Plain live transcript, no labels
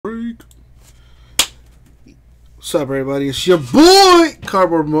What's up, everybody? It's your boy,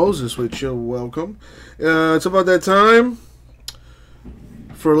 Cardboard Moses, with your welcome. It's about that time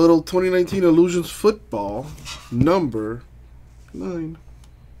for a little 2019 Illusions football, number 9.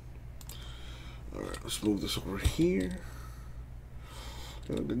 Alright, let's move this over here.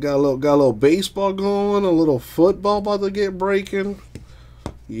 Got a little baseball going, a little football about to get breaking.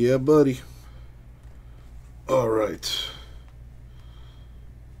 Yeah, buddy. Alright.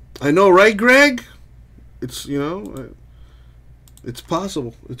 I know, right, Greg? It's, you know, it's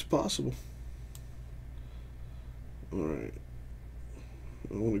possible. It's possible. Alright.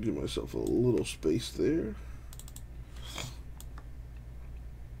 I want to give myself a little space there.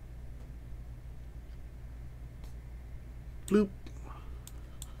 Bloop.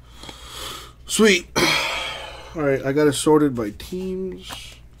 Sweet. Alright, I got it sorted by teams.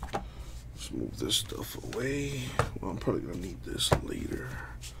 Let's move this stuff away. Well, I'm probably going to need this later.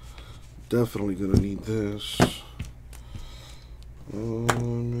 Definitely gonna need this.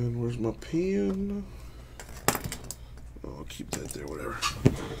 Man, where's my pen? Oh, I'll keep that there, whatever.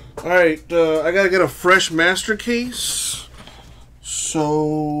 Alright, I gotta get a fresh master case.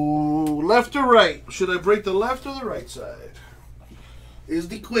 So, left or right? Should I break the left or the right side? Is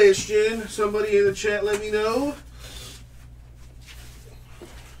the question. Somebody in the chat let me know.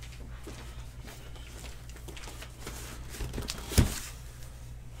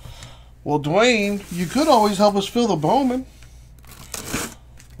 Well, Dwayne, you could always help us fill the Bowman.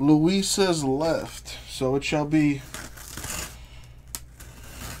 Luis says left, so it shall be.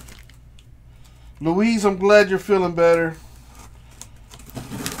 Louise, I'm glad you're feeling better.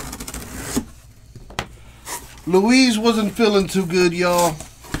 Louise wasn't feeling too good, y'all.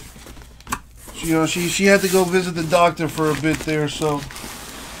 You know, she had to go visit the doctor for a bit there, so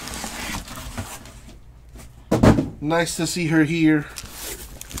nice to see her here.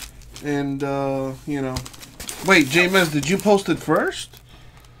 And, you know. Wait, JMS, did you post it first?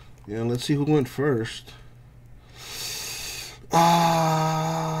 Yeah, let's see who went first.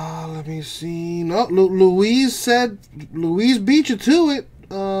 Let me see. No, Louise said, Louise beat you to it.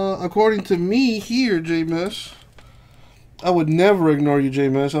 According to me here, JMS. I would never ignore you,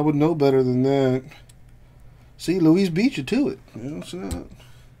 JMS. I would know better than that. See, Louise beat you to it. You know, it's not.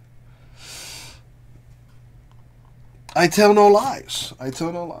 I tell no lies. I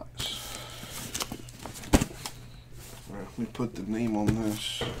tell no lies. All right, let me put the name on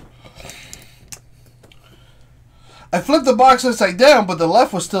this. I flipped the box upside down, but the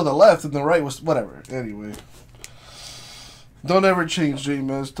left was still the left, and the right was whatever. Anyway, don't ever change,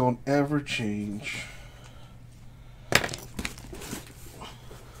 JMS. Don't ever change.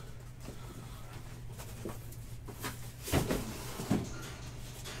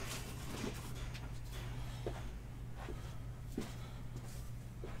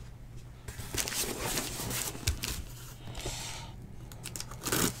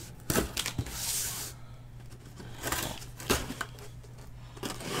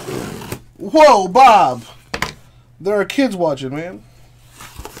 Whoa, Bob! There are kids watching, man.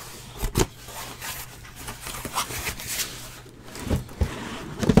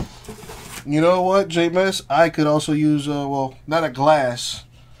 You know what, JMS? I could also use, well, not a glass.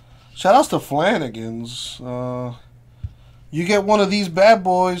 Shoutouts to Flanagan's. You get one of these bad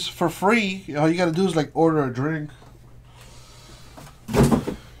boys for free. All you gotta do is, like, order a drink.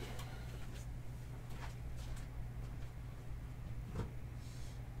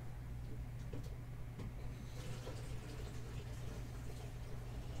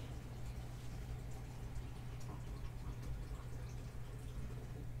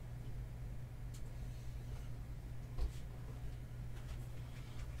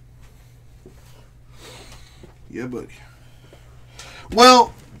 Yeah, buddy.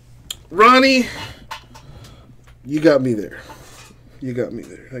 Well, Ronnie, you got me there. You got me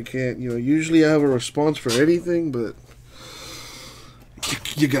there. I can't, you know, usually I have a response for anything, but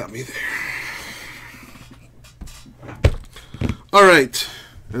you got me there. All right.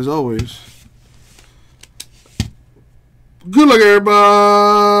 As always, good luck,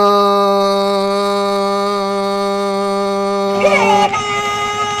 everybody.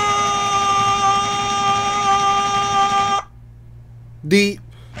 Deep.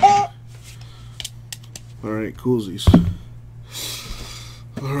 Alright, coolsies.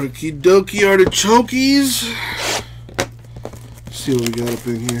 Alright, kidoki artichokies. Let's see what we got up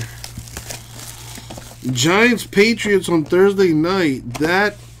in here. Giants Patriots on Thursday night.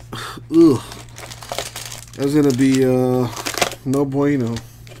 That, ugh. That's gonna be no bueno.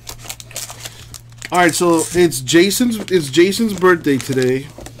 Alright, so it's Jason's birthday today.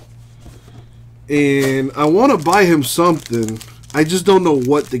 And I wanna buy him something. I just don't know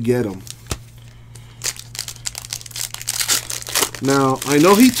what to get him. Now, I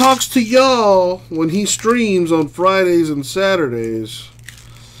know he talks to y'all when he streams on Fridays and Saturdays.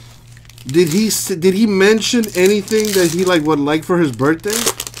 Did he mention anything that he would like for his birthday?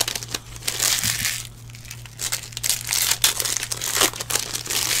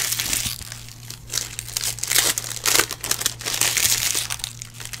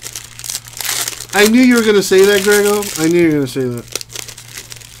 I knew you were going to say that, Grego. I knew you were going to say that.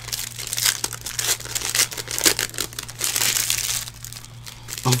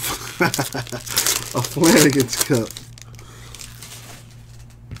 A Flanagan's Cup.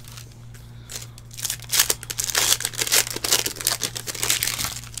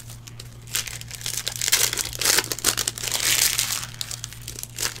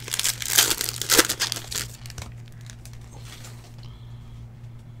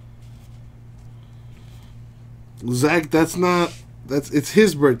 Zach, it's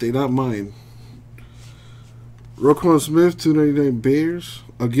his birthday, not mine. Roquan Smith, $2.99 Bears.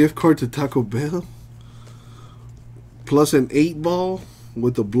 A gift card to Taco Bell. Plus an 8-ball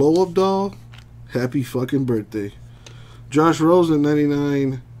with a blow-up doll. Happy fucking birthday. Josh Rosen,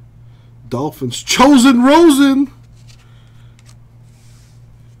 99 Dolphins. Chosen Rosen!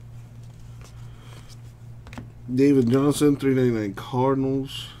 David Johnson, $3.99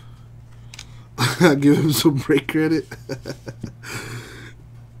 Cardinals. I'll give him some break credit.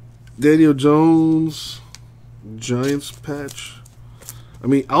 Daniel Jones, Giants patch. I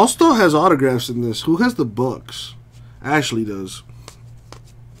mean, All-Star has autographs in this. Who has the Bucks? Ashley does.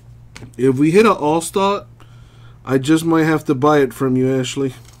 If we hit an All-Star, I just might have to buy it from you,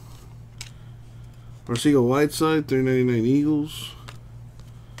 Ashley. Arcega Whiteside, $3.99 Eagles.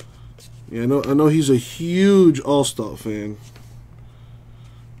 Yeah, I know he's a huge All-Star fan.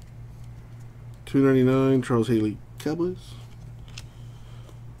 $2.99 Charles Haley Cowboys.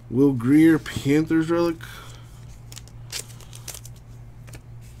 Will Greer Panthers relic.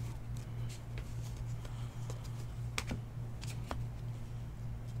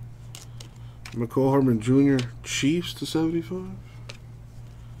 McCall Hartman Jr. Chiefs to 75.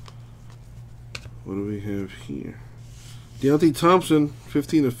 What do we have here? Deontay Thompson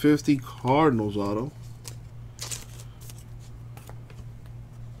 15/50 Cardinals auto.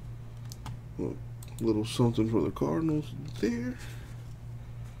 Little something for the Cardinals there.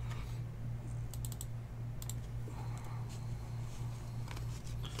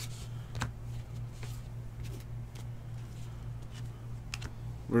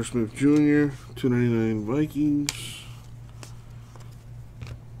 Irv Smith Jr. $2.99 Vikings.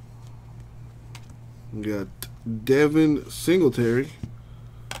 We got Devin Singletary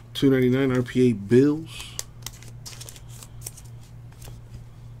 $2.99 RPA Bills.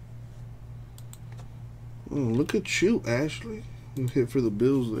 Oh, look at you, Ashley. You hit for the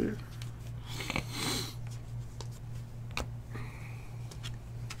Bills there.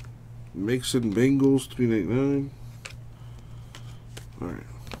 Mixon Bengals $3.99. Alright,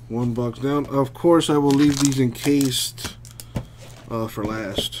 one box down. Of course, I will leave these encased for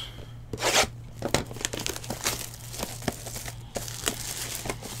last.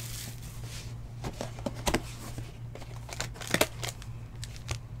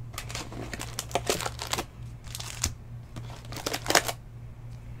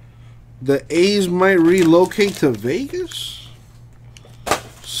 The A's might relocate to Vegas?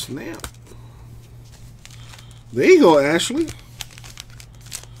 Snap. There you go, Ashley.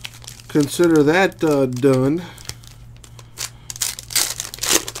 Consider that done.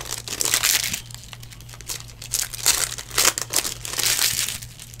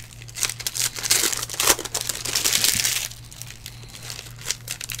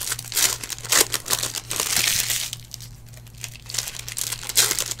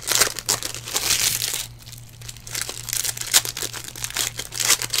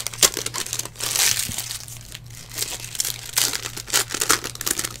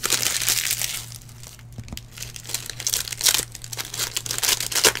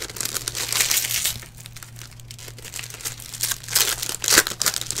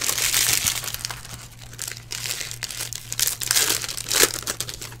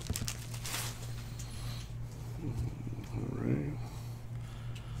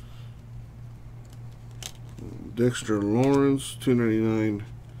 Dexter Lawrence, $2.99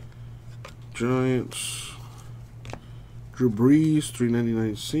 Giants. Drew Brees,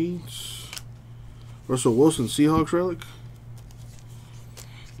 $3.99 Saints. Russell Wilson, Seahawks relic.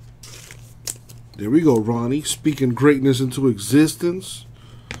 There we go, Ronnie. Speaking greatness into existence.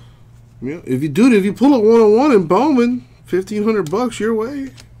 Yeah, if you pull a 101 in Bowman, $1,500 your way.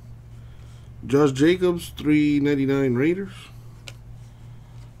 Josh Jacobs, $3.99 Raiders.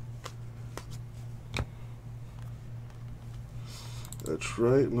 That's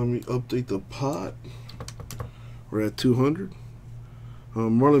right. Let me update the pot. We're at 200.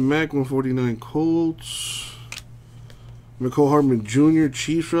 Marlon Mack, 149 Colts. McCole Hardman Jr.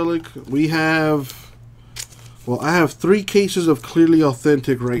 Chiefs relic. We have, well, I have 3 cases of Clearly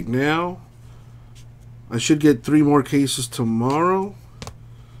Authentic right now. I should get 3 more cases tomorrow.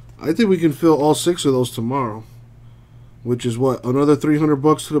 I think we can fill all 6 of those tomorrow, which is what, another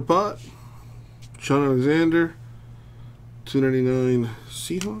 $300 to the pot. Sean Alexander, 299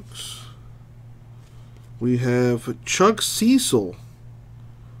 Seahawks. We have Chuck Cecil,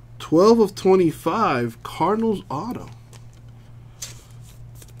 12 of 25 Cardinals auto.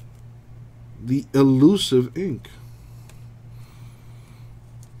 The elusive ink.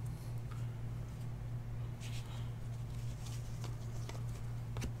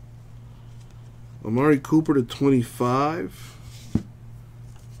 Amari Cooper to 25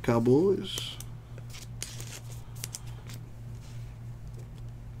 Cowboys.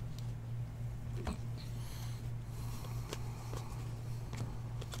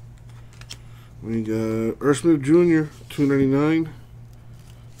 We got Irv Smith Jr. 299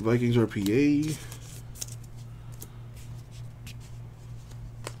 Vikings RPA.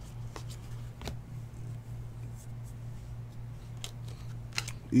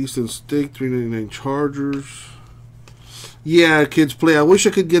 Easton Stick 399 Chargers. Yeah, kids play. I wish I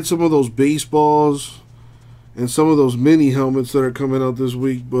could get some of those baseballs and some of those mini helmets that are coming out this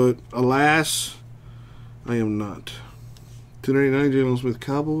week, but alas, I am not. 299 Jalen Smith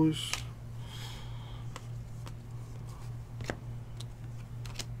Cowboys.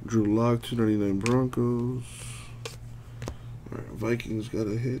 Drew Lock 299 Broncos. Alright, Vikings got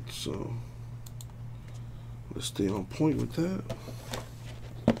a hit, so let's stay on point with that.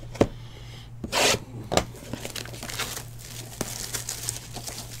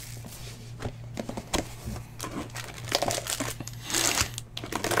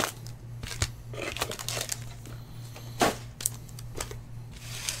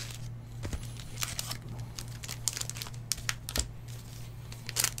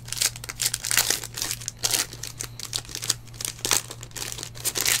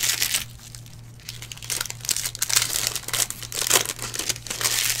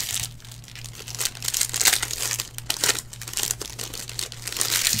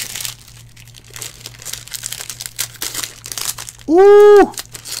 Ooh!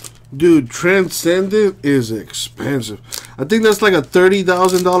 Dude, Transcendent is expensive. I think that's like a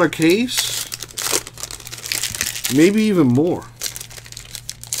 $30,000 case. Maybe even more.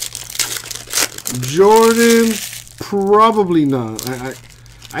 Jordan, probably not.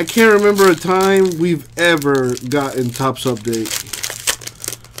 I can't remember a time we've ever gotten Topps Update.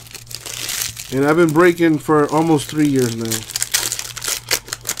 And I've been breaking for almost 3 years now.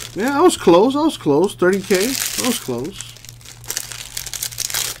 Yeah, I was close. 30K. I was close.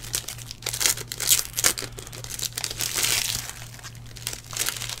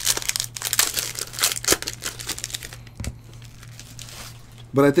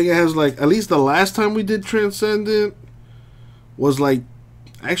 But I think it has like, at least the last time we did Transcendent was like,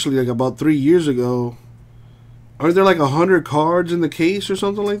 actually like about 3 years ago. Aren't there like 100 cards in the case or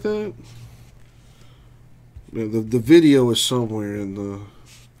something like that? Yeah, the video is somewhere in the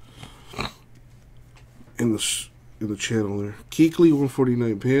channel there. Kuechly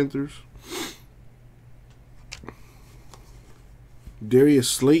 149 Panthers. Darius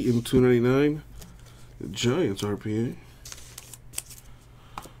Slayton 299 the Giants RPA.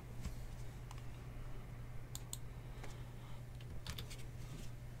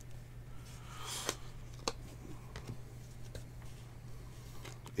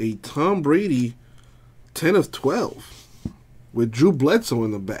 A Tom Brady 10 of 12 with Drew Bledsoe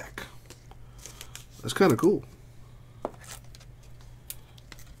in the back. That's kind of cool.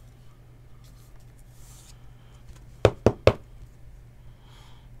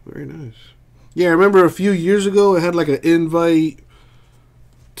 Very nice. Yeah, I remember a few years ago it had like an invite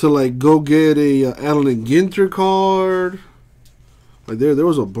to like go get a Allen and Ginter card. Like there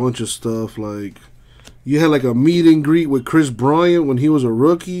was a bunch of stuff. Like you had like a meet and greet with Chris Bryant when he was a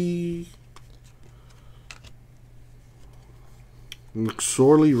rookie.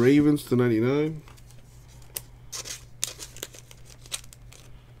 McSorley Ravens to 99.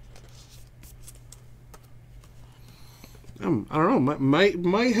 I don't know.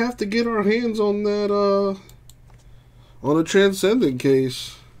 Might have to get our hands on that on a Transcendent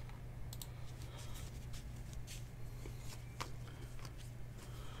case.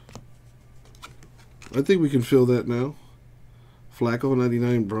 I think we can fill that now. Flacco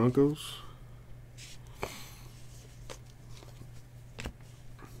 99 Broncos.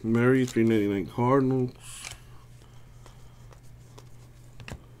 Mary 399 Cardinals.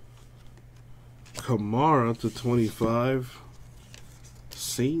 Kamara to 25.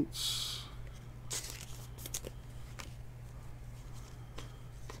 Saints.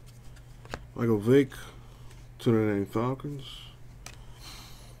 Michael Vick, 299 Falcons.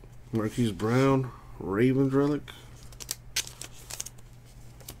 Marquise Brown, Ravens relic.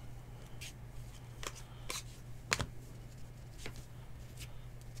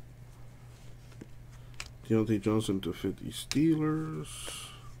 Deontay Johnson to 50 Steelers.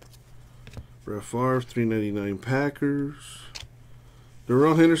 Brett Favre, 399 Packers.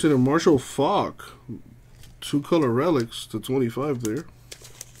 Darrell Henderson and Marshall Faulk, 2-color relics to 25 there.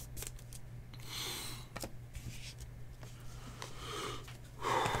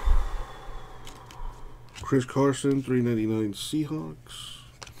 Chris Carson, 399 Seahawks.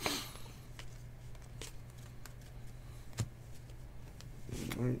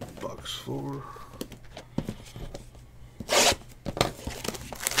 All right, box 4.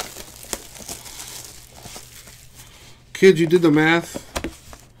 Kids, you did the math.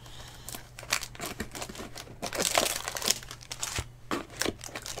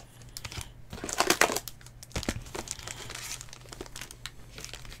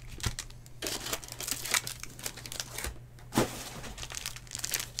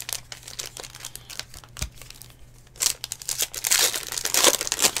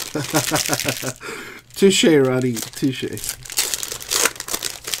 Touche, Roddy. Touche.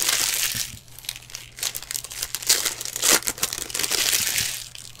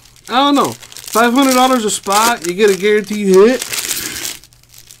 I don't know. $500 a spot. You get a guaranteed hit.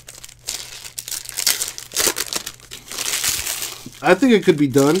 I think it could be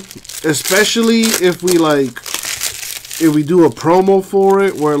done, especially if we do a promo for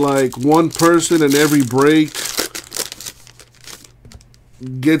it, where like one person in every break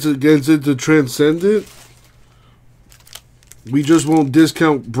gets into Transcendent. We just won't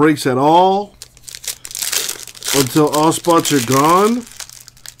discount breaks at all until all spots are gone.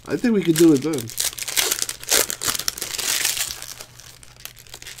 I think we could do it then.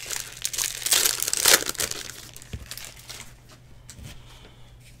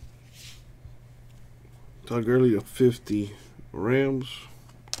 Todd Gurley of 50 Rams.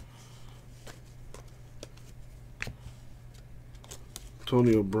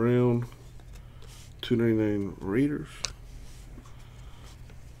 Antonio Brown, 299 Raiders.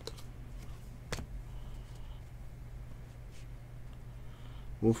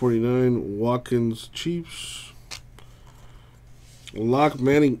 $149 Watkins Chiefs. Lock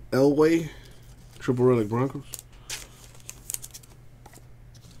Manning Elway, triple relic Broncos.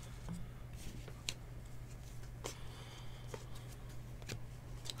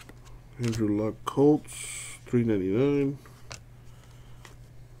 Andrew Luck Colts, $3.99.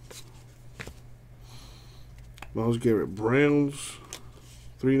 Myles Garrett Browns,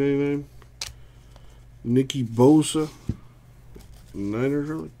 $3.99. Nicky Bosa, Niners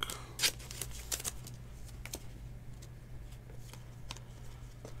relic.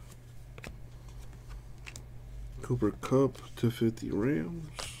 Cooper Kupp /50 Rams.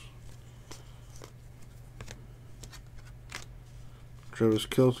 Travis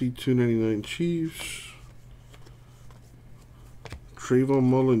Kelce, $2.99 Chiefs. Trayvon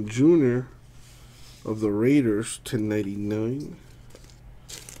Mullen Jr. of the Raiders, $10.99.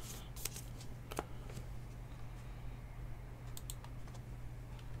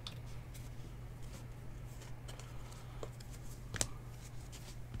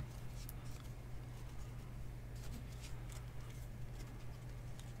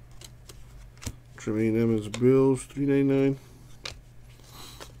 Tremaine Edmonds Bills, $3.99.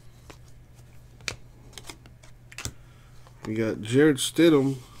 We got Jared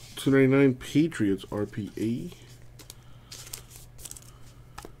Stidham, $2.99 Patriots RPA.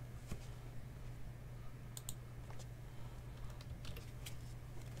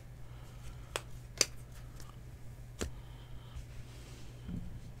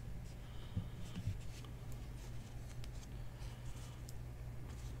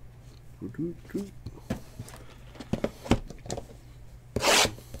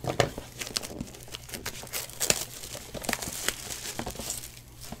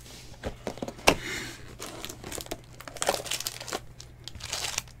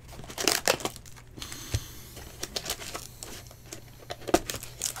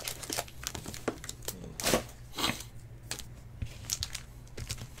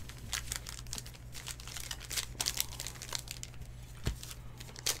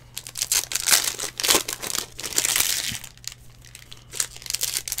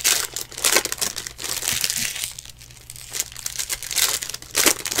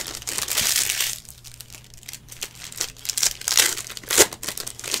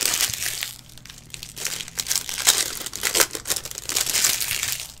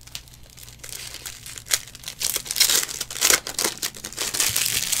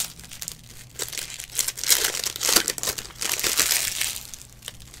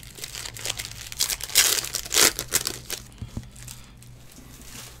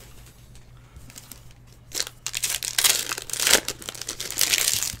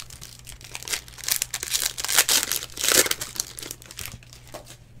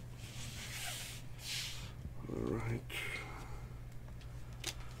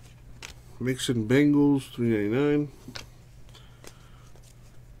 Mixon Bengals, $3.99.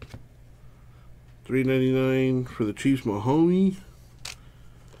 $3.99 for the Chiefs, Mahoney.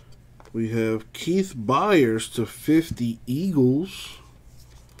 We have Keith Byers /50 Eagles.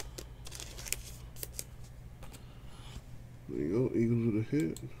 There you go, Eagles with a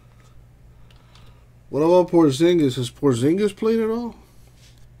hit. What about Porzingis? Has Porzingis played at all?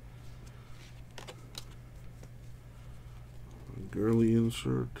 Gurley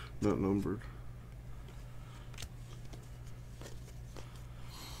insert, not numbered.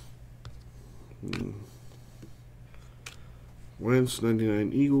 Wentz,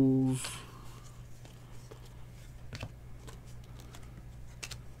 99 Eagles.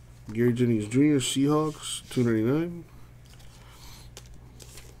 Gary Jennings Jr. Seahawks, $2.99.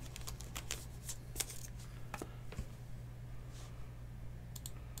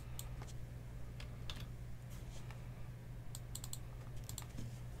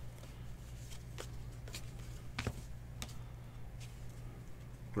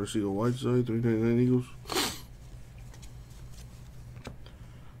 Arcega Whiteside, $3.99 Eagles.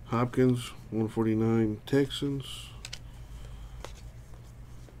 Hopkins, $149 Texans.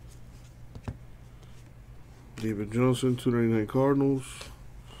 David Johnson, $2.99 Cardinals.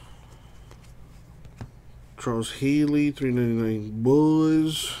 Charles Haley, $3.99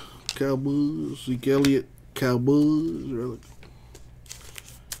 Bulls. Cowboys. Zeke Elliott, Cowboys. Really?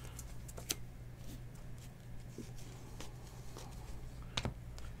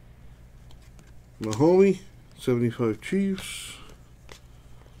 Mahomey, 75 Chiefs.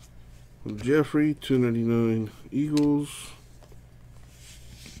 Jeffrey, $2.99 Eagles.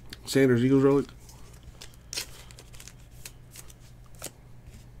 Sanders, Eagles relic.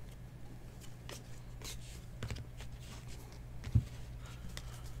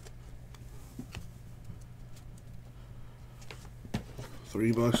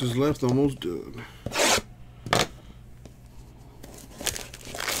 Three boxes left, almost done.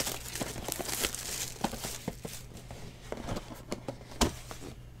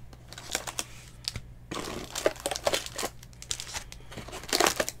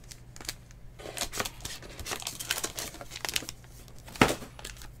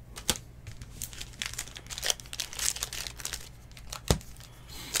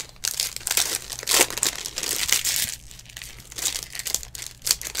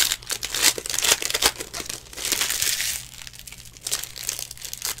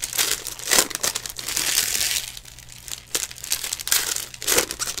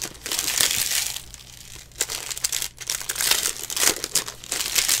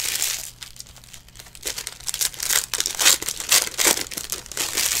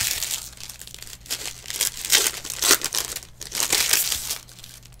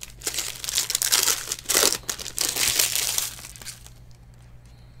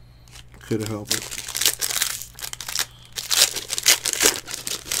 Could have helped it.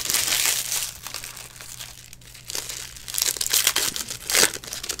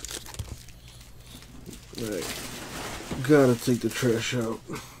 Right. Gotta take the trash out.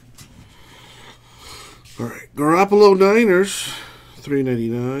 Alright. Garoppolo Niners,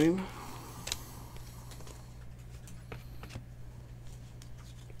 $3.99.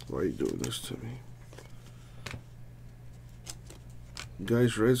 Why are you doing this to me?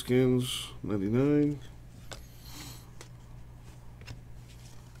 Guys, Redskins, 99.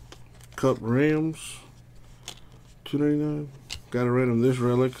 Cup Rams, $2.99. Got a random this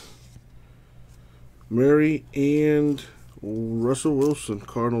relic. Murray and Russell Wilson,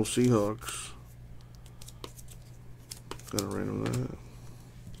 Cardinals Seahawks. Got a random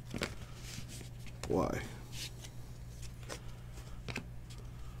that. Why?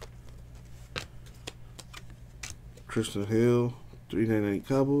 Tristan Hill, $3.99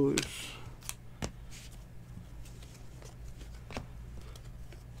 Cowboys.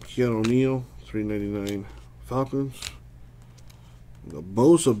 Keanu O'Neal, $3.99 Falcons. The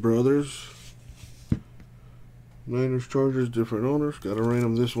Bosa brothers. Niners, Chargers, different owners. Got to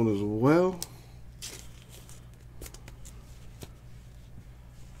random this one as well.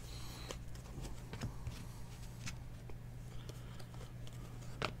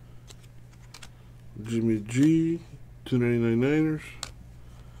 Jimmy G, $2.99 Niners.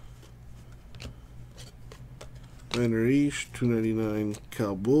 Banner East, $2.99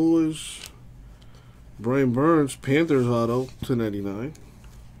 Cowboys. Brian Burns, Panthers auto, $2.99.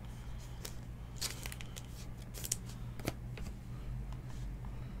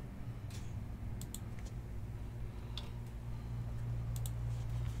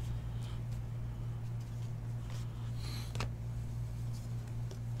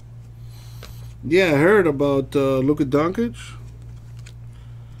 Yeah, I heard about Luka Doncic.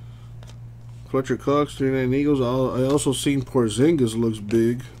 Fletcher Cox, 39 Eagles. I also seen Porzingis looks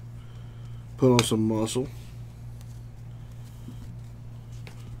big. Put on some muscle.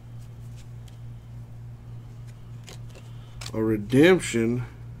 A redemption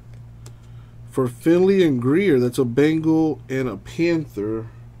for Finley and Greer. That's a Bengal and a Panther.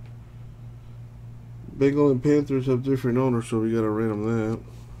 Bengal and Panthers have different owners, so we gotta random that.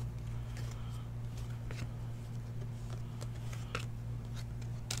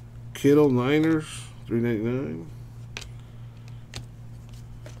 Kittle, Niners, $3.99.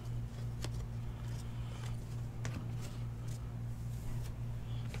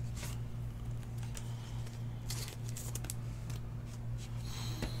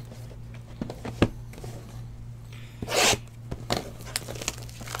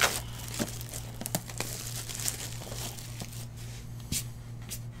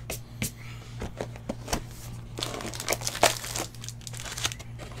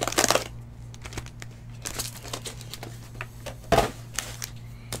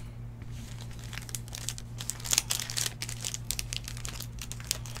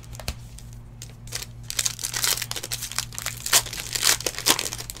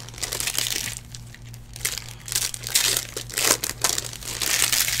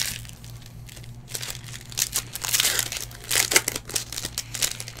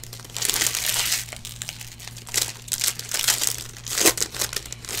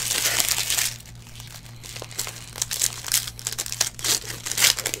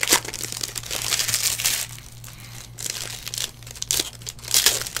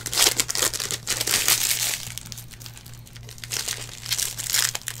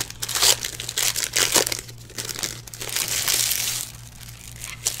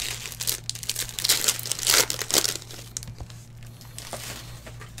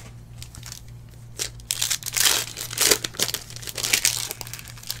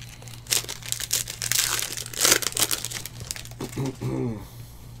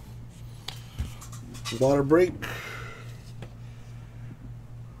 Water break.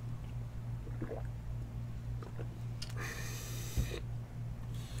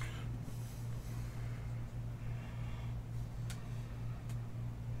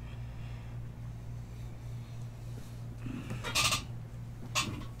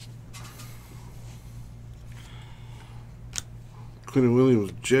 Quentin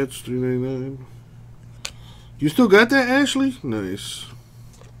Williams, Jets, $3.99. You still got that, Ashley? Nice.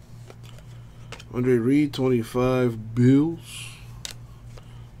 Andre Reed, 25, Bills.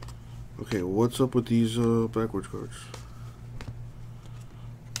 Okay, what's up with these backwards cards?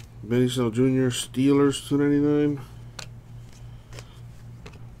 Benny Snell Jr., Steelers, $2.99.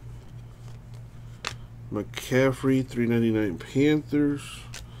 McCaffrey, $3.99, Panthers.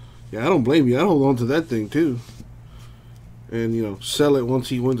 Yeah, I don't blame you. I hold on to that thing too. And, you know, sell it once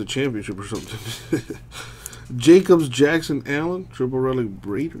he wins a championship or something. Jacobs, Jackson, Allen, triple relic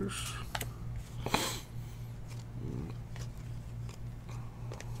Raiders.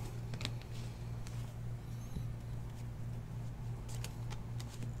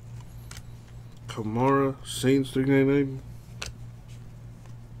 Kamara, Saints, $3.99.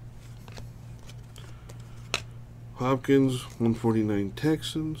 Hopkins, $149,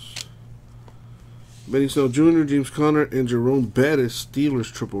 Texans. Benny Snell Jr., James Conner, and Jerome Bettis,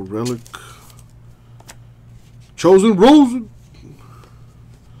 Steelers, triple relic. Chosen Rosen.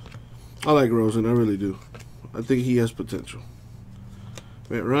 I like Rosen, I really do. I think he has potential.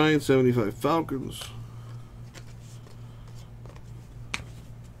 Matt Ryan, 75, Falcons.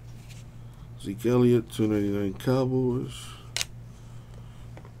 Zeke Elliott, $2.99, Cowboys.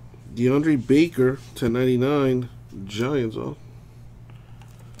 DeAndre Baker, $10.99, Giants. Oh.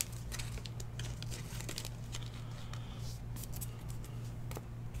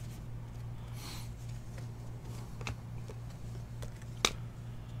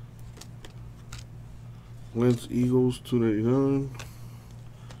 Lance Eagles, $2.99.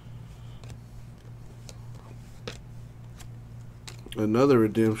 Another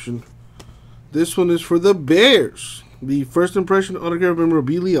redemption. This one is for the Bears. The first impression autograph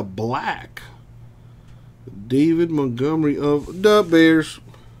memorabilia black. David Montgomery of the Bears.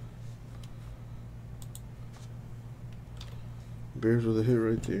 Bears with a hit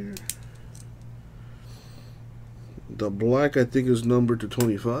right there. The black, I think, is numbered to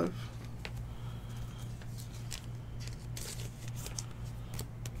 25.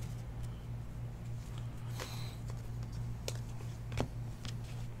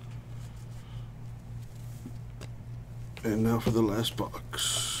 And now for the last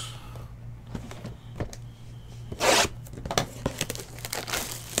box.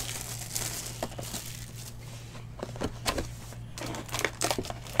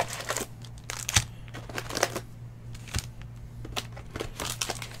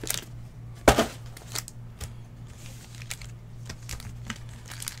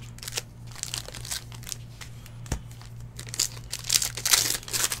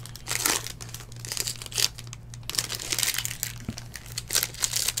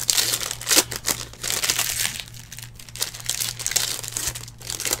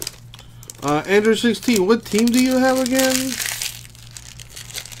 Android 16, what team do you have again?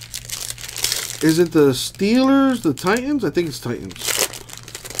 Is it the Steelers, the Titans? I think it's Titans.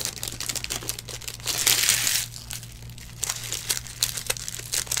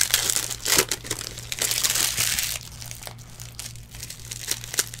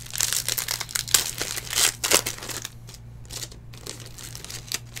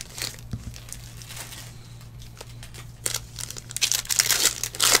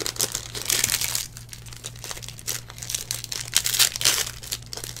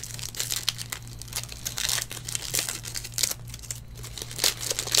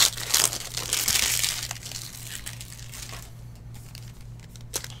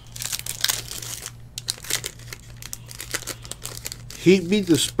 Heat beat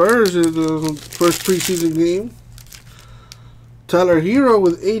the Spurs in the first preseason game. Tyler Hero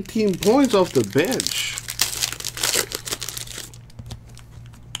with 18 points off the bench.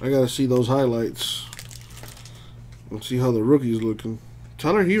 I gotta see those highlights. Let's see how the rookie's looking.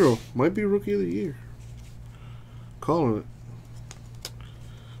 Tyler Hero might be Rookie of the Year. Calling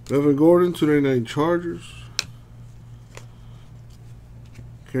it. Evan Gordon, 299 Chargers.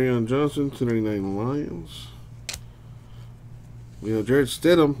 Kerryon Johnson, 299 Lions. We have Jared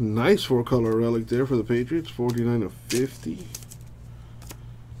Stidham, nice 4-color relic there for the Patriots, 49 of 50.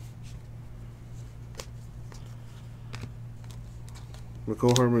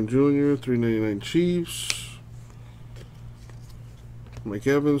 McCall Hartman Jr., 399 Chiefs. Mike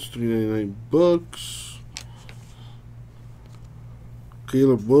Evans, 399 Bucks.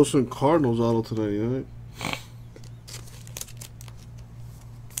 Caleb Wilson, Cardinals auto to 99.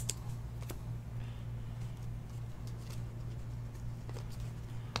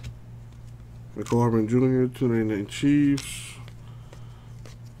 McCall Hartman Jr., 299 Chiefs.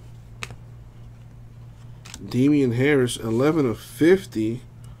 Damian Harris, 11 of 50.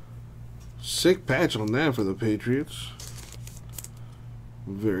 Sick patch on that for the Patriots.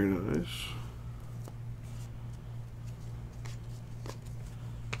 Very nice.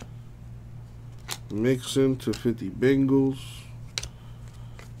 Mixon to 50 Bengals.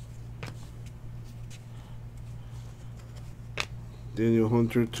 Daniel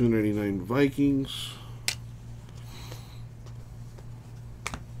Hunter, 299 Vikings.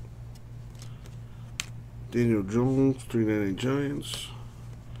 Daniel Jones, 399 Giants.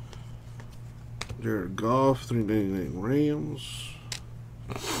 Jared Goff, 399 Rams.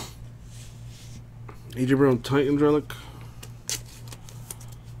 AJ Brown, Titans relic.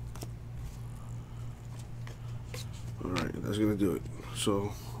 Alright, that's going to do it.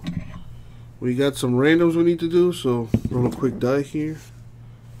 So, we got some randoms we need to do, so roll a quick die here.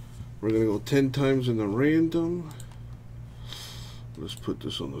 We're going to go 10 times in the random. Let's put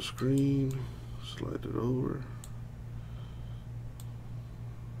this on the screen. Slide it over.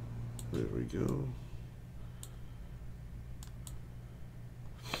 There we go.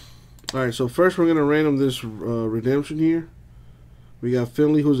 Alright, so first we're going to random this redemption here. We got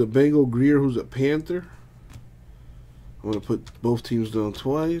Finley, who's a Bengal, Greer, who's a Panther. I'm going to put both teams down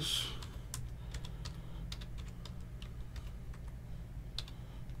twice.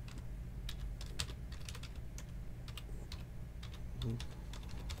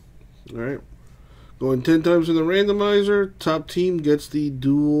 Alright. Going 10 times in the randomizer. Top team gets the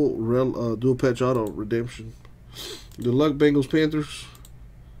dual patch auto redemption. Good luck, Bengals, Panthers.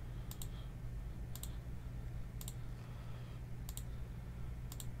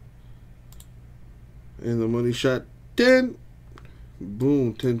 And the money shot 10.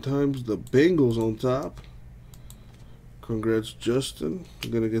 Boom, 10 times the Bengals on top. Congrats, Justin.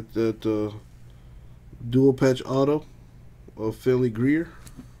 I'm going to get that dual patch auto of Finley Greer.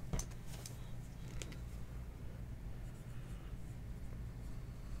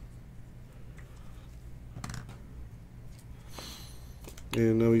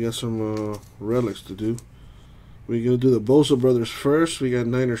 And now we got some relics to do. We're going to do the Bosa brothers first. We got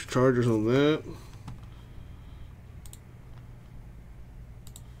Niners Chargers on that.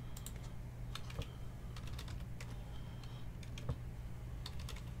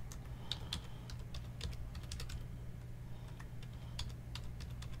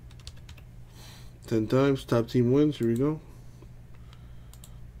 Ten times, top team wins. Here we go.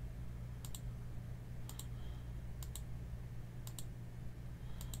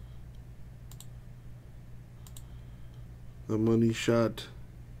 The money shot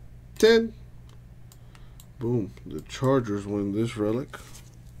 10. Boom. The Chargers win this relic.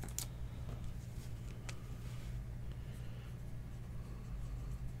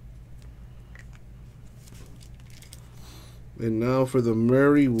 And now for the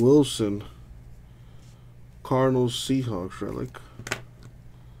Murray Wilson Cardinals Seahawks relic.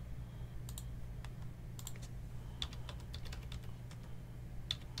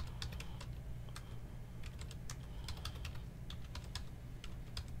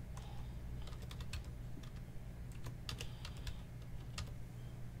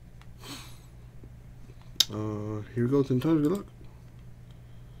 Here we go, 10 times. Good luck.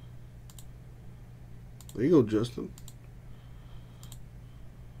 There you go, Justin.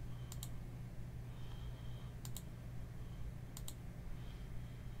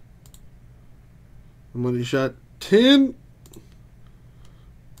 Money shot 10.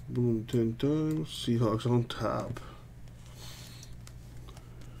 Boom, 10 times. Seahawks on top.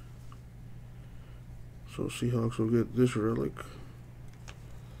 So Seahawks will get this relic.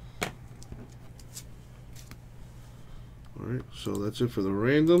 Alright, so that's it for the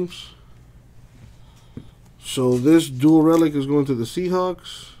randoms. So this dual relic is going to the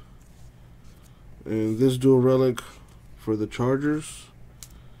Seahawks. And this dual relic for the Chargers.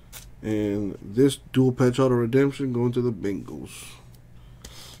 And this dual patch auto redemption going to the Bengals.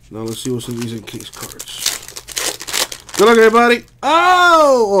 Now let's see what's in these encase cards. Good luck, everybody.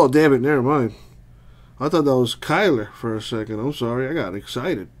 Oh, damn it. Never mind. I thought that was Kyler for a second. I'm sorry. I got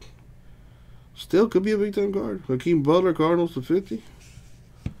excited. Still could be a big time card. Hakeem Butler, Cardinals to 50.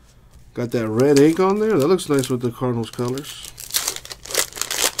 Got that red ink on there. That looks nice with the Cardinals colors.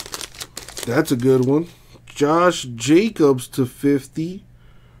 That's a good one. Josh Jacobs to 50.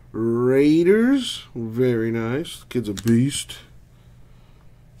 Raiders. Very nice. Kid's a beast.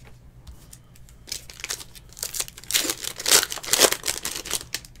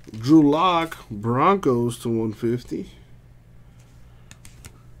 Drew Lock, Broncos to 150.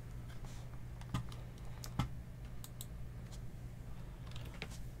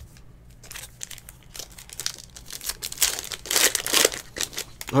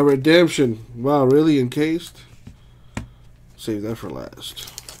 A redemption. Wow, really encased? Save that for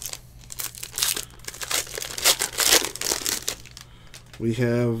last. We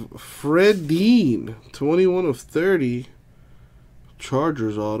have Fred Dean, 21 of 30.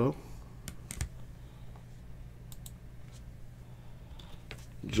 Chargers auto.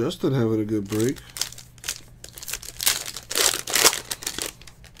 Justin having a good break.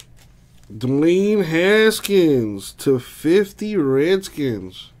 Dwayne Haskins to 50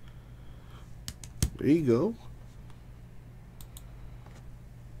 Redskins. There you go.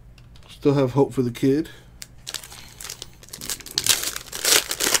 Still have hope for the kid.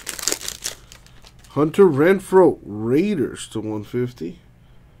 Hunter Renfrow, Raiders to 150.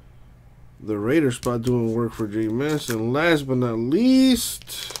 The Raiders spot doing work for J Mass. And last but not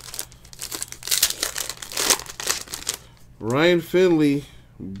least, Ryan Finley,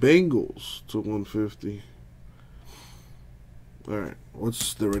 Bengals to 150. Alright,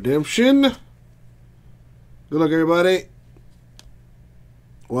 what's the redemption? Good luck, everybody.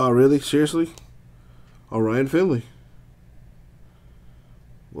 Wow, really? Seriously? Oh, Ryan Finley.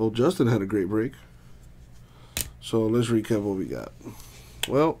 Well, Justin had a great break. So let's recap what we got.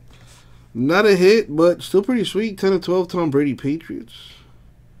 Well, not a hit, but still pretty sweet. 10 of 12 Tom Brady Patriots.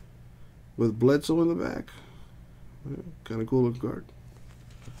 With Bledsoe in the back. Yeah, kind of cool looking card.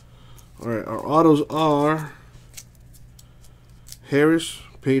 Alright, our autos are Harris,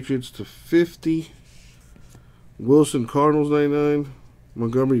 Patriots to 50. Wilson, Cardinals 99.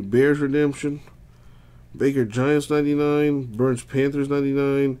 Montgomery, Bears redemption. Baker, Giants 99. Burns, Panthers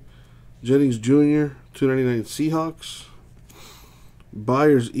 99. Jennings Jr., 299 Seahawks.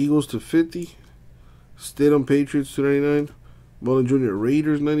 Byers, Eagles to 50. Stidham, Patriots 299. Mullen Jr.,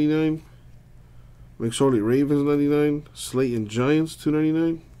 Raiders 99. McSorley, Ravens 99. Slayton, Giants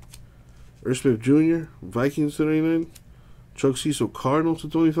 299. Irv Smith Jr., Vikings 299. Chuck Cecil, Cardinals to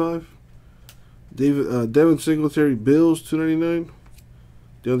 25. Devin Singletary, Bills 299.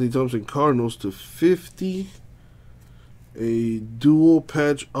 Deontay Thompson, Cardinals to 50. A dual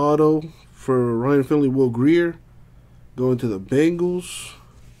patch auto for Ryan Finley, Will Greer, going to the Bengals.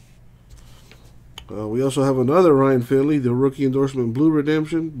 We also have another Ryan Finley, the rookie endorsement blue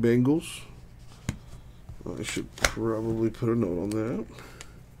redemption, Bengals. I should probably put a note on that.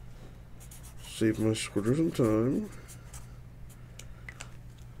 Save my scritter some time.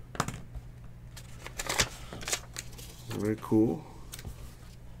 Very cool.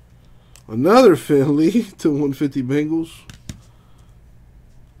 Another Finley to 150 Bengals.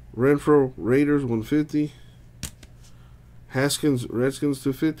 Renfro, Raiders 150. Haskins, Redskins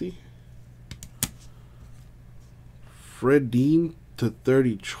to 50. Fred Dean to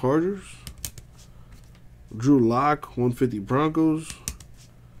 30 Chargers. Drew Lock 150 Broncos.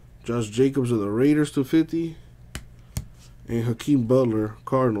 Josh Jacobs of the Raiders to 50. And Hakeem Butler,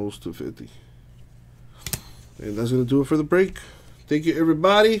 Cardinals to 50. And that's going to do it for the break. Thank you,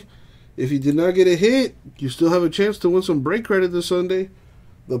 everybody. If you did not get a hit, you still have a chance to win some break credit this Sunday.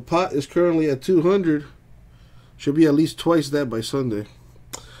 The pot is currently at 200. Should be at least twice that by Sunday.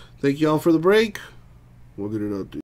 Thank you all for the break. We'll get it out, dude.